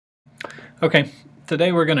Okay,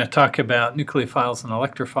 today we're going to talk about nucleophiles and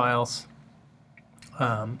electrophiles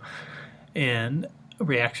and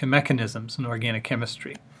reaction mechanisms in organic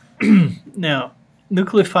chemistry. Now,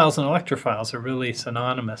 nucleophiles and electrophiles are really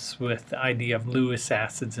synonymous with the idea of Lewis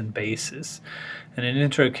acids and bases. And in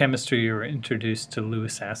intro chemistry, you were introduced to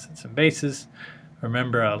Lewis acids and bases.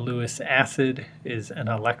 Remember, a Lewis acid is an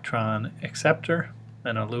electron acceptor,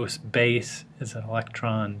 and a Lewis base is an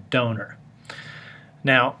electron donor.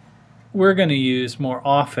 Now, we're going to use more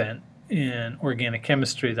often in organic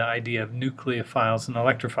chemistry the idea of nucleophiles and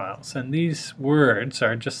electrophiles. And these words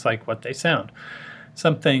are just like what they sound.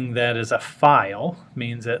 Something that is a phile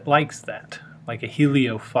means it likes that. Like a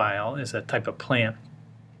heliophile is a type of plant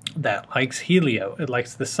that likes helio. It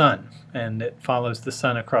likes the sun, and it follows the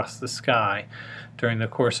sun across the sky during the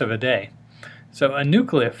course of a day. So a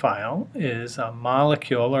nucleophile is a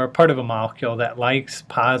molecule or a part of a molecule that likes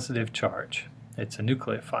positive charge. It's a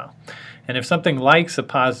nucleophile. And if something likes a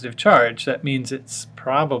positive charge, that means it's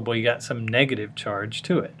probably got some negative charge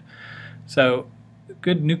to it. So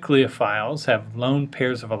good nucleophiles have lone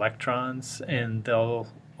pairs of electrons, and they'll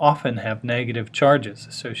often have negative charges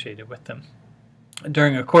associated with them.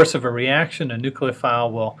 During the course of a reaction, a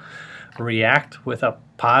nucleophile will react with a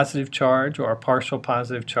positive charge or a partial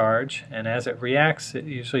positive charge, and as it reacts, it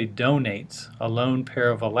usually donates a lone pair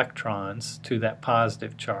of electrons to that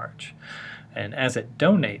positive charge. And as it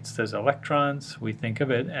donates those electrons, we think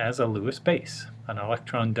of it as a Lewis base, an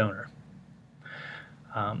electron donor.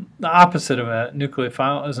 The opposite of a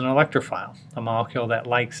nucleophile is an electrophile, a molecule that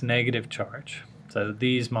likes negative charge. So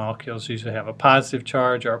these molecules usually have a positive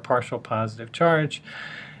charge or a partial positive charge,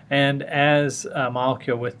 and as a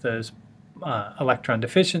molecule with those electron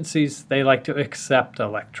deficiencies, they like to accept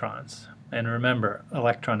electrons. And remember,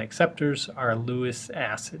 electron acceptors are Lewis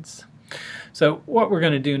acids. So what we're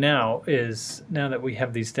going to do now is, now that we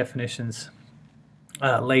have these definitions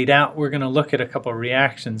laid out, we're going to look at a couple of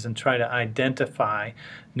reactions and try to identify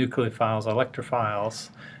nucleophiles, electrophiles,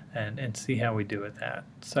 and see how we do with that.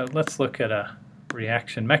 So let's look at a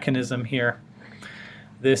reaction mechanism here.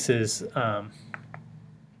 This is a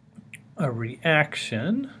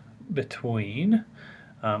reaction between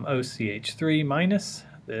OCH3 minus,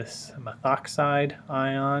 this methoxide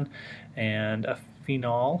ion, and a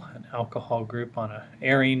phenol, an alcohol group on an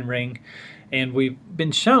arene ring, and we've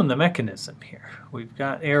been shown the mechanism here. We've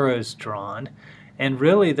got arrows drawn, and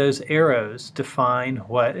really those arrows define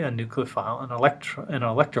what a nucleophile and an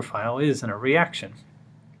electrophile is in a reaction.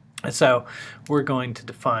 And so we're going to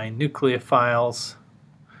define nucleophiles.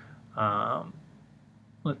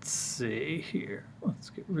 Let's see here.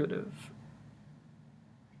 Let's get rid of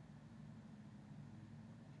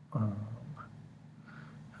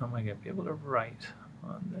how am I going to be able to write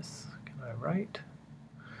on this? Can I write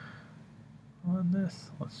on this?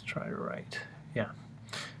 Let's try to write. Yeah.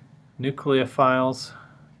 Nucleophiles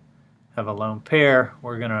have a lone pair.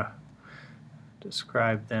 We're going to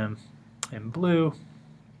describe them in blue.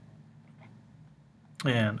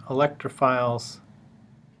 And electrophiles,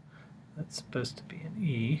 that's supposed to be an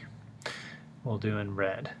E, we'll do in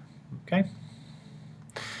red. Okay?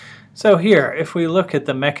 So here, if we look at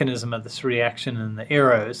the mechanism of this reaction and the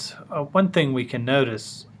arrows, one thing we can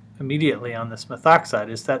notice immediately on this methoxide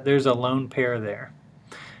is that there's a lone pair there.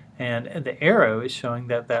 And the arrow is showing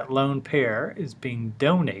that that lone pair is being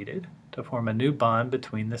donated to form a new bond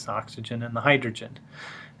between this oxygen and the hydrogen.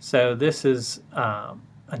 So this is a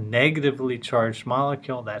negatively charged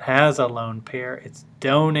molecule that has a lone pair. It's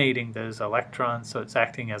donating those electrons, so it's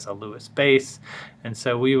acting as a Lewis base. And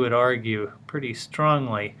so we would argue pretty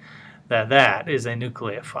strongly that that is a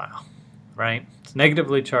nucleophile, right? It's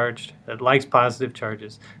negatively charged, it likes positive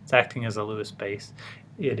charges, it's acting as a Lewis base.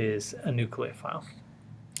 It is a nucleophile.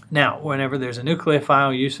 Now, whenever there's a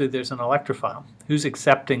nucleophile, usually there's an electrophile. Who's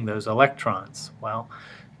accepting those electrons? Well,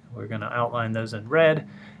 we're going to outline those in red,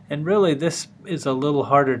 and really this is a little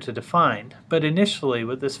harder to define, but initially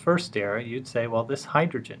with this first arrow you'd say, well, this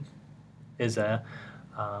hydrogen is a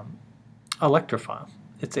electrophile.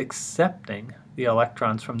 It's accepting the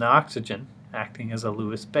electrons from the oxygen, acting as a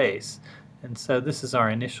Lewis base. And so this is our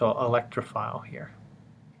initial electrophile here.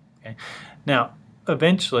 Okay. Now,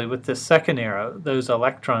 eventually with this second arrow, those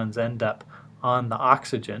electrons end up on the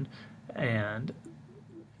oxygen, and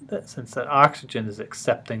since that oxygen is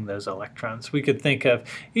accepting those electrons, we could think of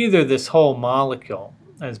either this whole molecule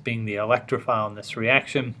as being the electrophile in this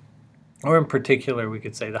reaction, or in particular we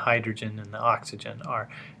could say the hydrogen and the oxygen are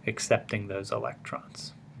accepting those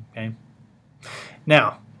electrons. Okay.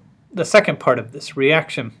 Now, the second part of this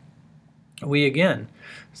reaction, we again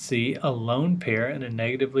see a lone pair in a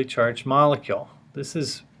negatively charged molecule. This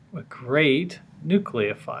is a great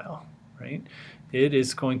nucleophile, right? It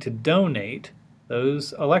is going to donate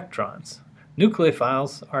those electrons.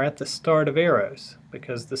 Nucleophiles are at the start of arrows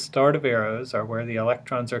because the start of arrows are where the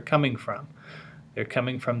electrons are coming from. They're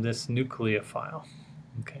coming from this nucleophile.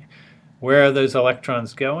 Okay. Where are those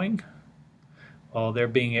electrons going? Well, they're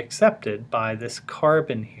being accepted by this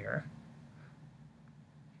carbon here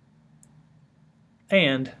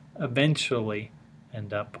and eventually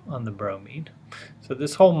end up on the bromine. So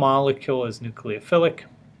this whole molecule is nucleophilic,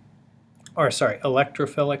 or sorry,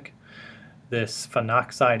 electrophilic. This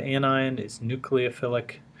phenoxide anion is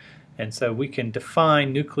nucleophilic. And so we can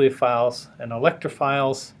define nucleophiles and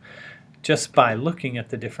electrophiles just by looking at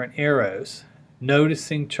the different arrows,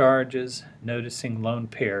 noticing charges, noticing lone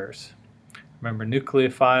pairs. Remember,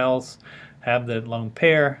 nucleophiles have the lone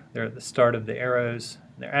pair. They're at the start of the arrows.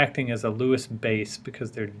 They're acting as a Lewis base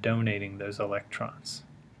because they're donating those electrons.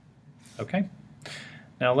 Okay?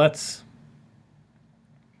 Now let's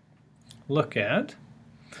look at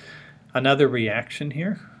another reaction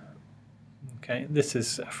here. Okay, this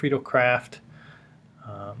is a Friedel-Crafts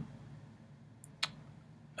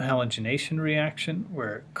halogenation reaction.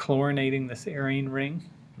 We're chlorinating this arene ring,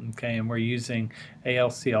 okay, and we're using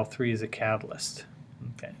AlCl3 as a catalyst.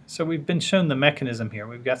 Okay, so we've been shown the mechanism here.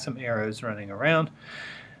 We've got some arrows running around,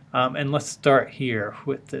 and let's start here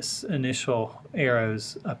with this initial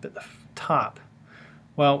arrows up at the top.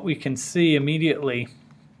 Well, we can see immediately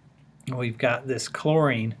we've got this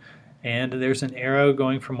chlorine, and there's an arrow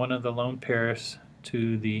going from one of the lone pairs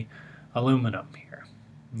to the aluminum here.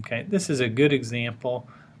 Okay, this is a good example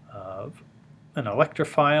of an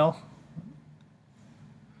electrophile,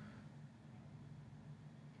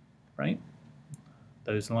 right?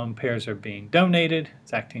 Those lone pairs are being donated.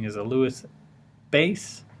 It's acting as a Lewis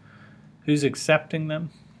base. Who's accepting them?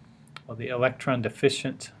 Well, the electron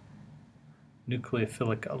deficient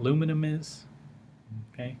nucleophilic aluminum is.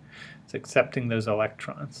 Okay, it's accepting those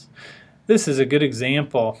electrons. This is a good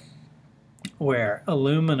example where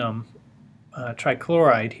aluminum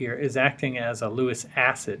trichloride here is acting as a Lewis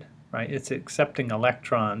acid, right? It's accepting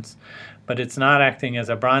electrons, but it's not acting as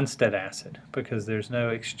a Bronsted acid because there's no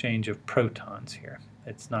exchange of protons here.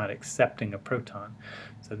 It's not accepting a proton.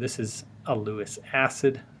 So this is a Lewis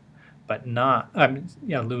acid, but not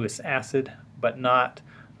Lewis acid, but not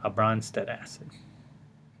a Bronsted acid.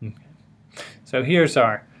 Okay. So here's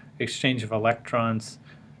our exchange of electrons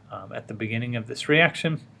at the beginning of this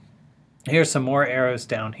reaction. Here's some more arrows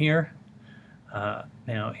down here.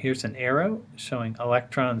 Now here's an arrow showing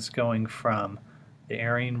electrons going from the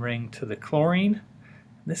arene ring to the chlorine.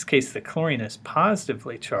 In this case, the chlorine is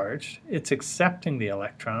positively charged. It's accepting the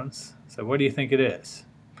electrons. So what do you think it is?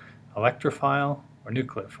 Electrophile or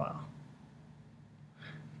nucleophile?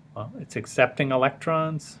 Well, it's accepting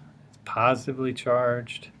electrons. It's positively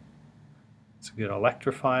charged. It's a good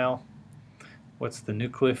electrophile. What's the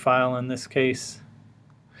nucleophile in this case?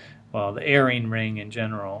 Well, the arene ring in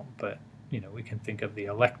general, but we can think of the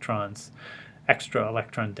electrons, extra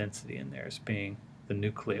electron density in there as being the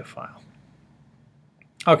nucleophile.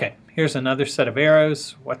 Okay, here's another set of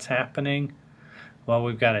arrows. What's happening? Well,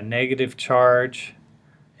 we've got a negative charge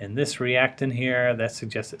in this reactant here. That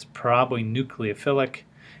suggests it's probably nucleophilic.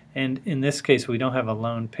 And in this case, we don't have a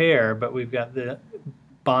lone pair, but we've got the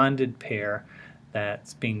bonded pair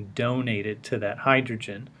that's being donated to that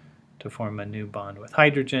hydrogen to form a new bond with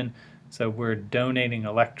hydrogen. So we're donating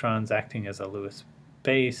electrons acting as a Lewis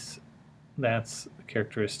base. That's a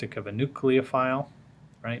characteristic of a nucleophile,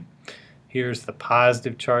 right? Here's the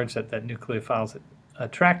positive charge that that nucleophile is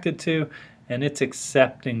attracted to, and it's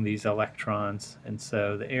accepting these electrons. And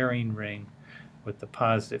so the arene ring with the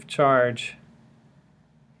positive charge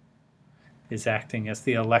is acting as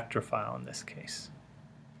the electrophile in this case.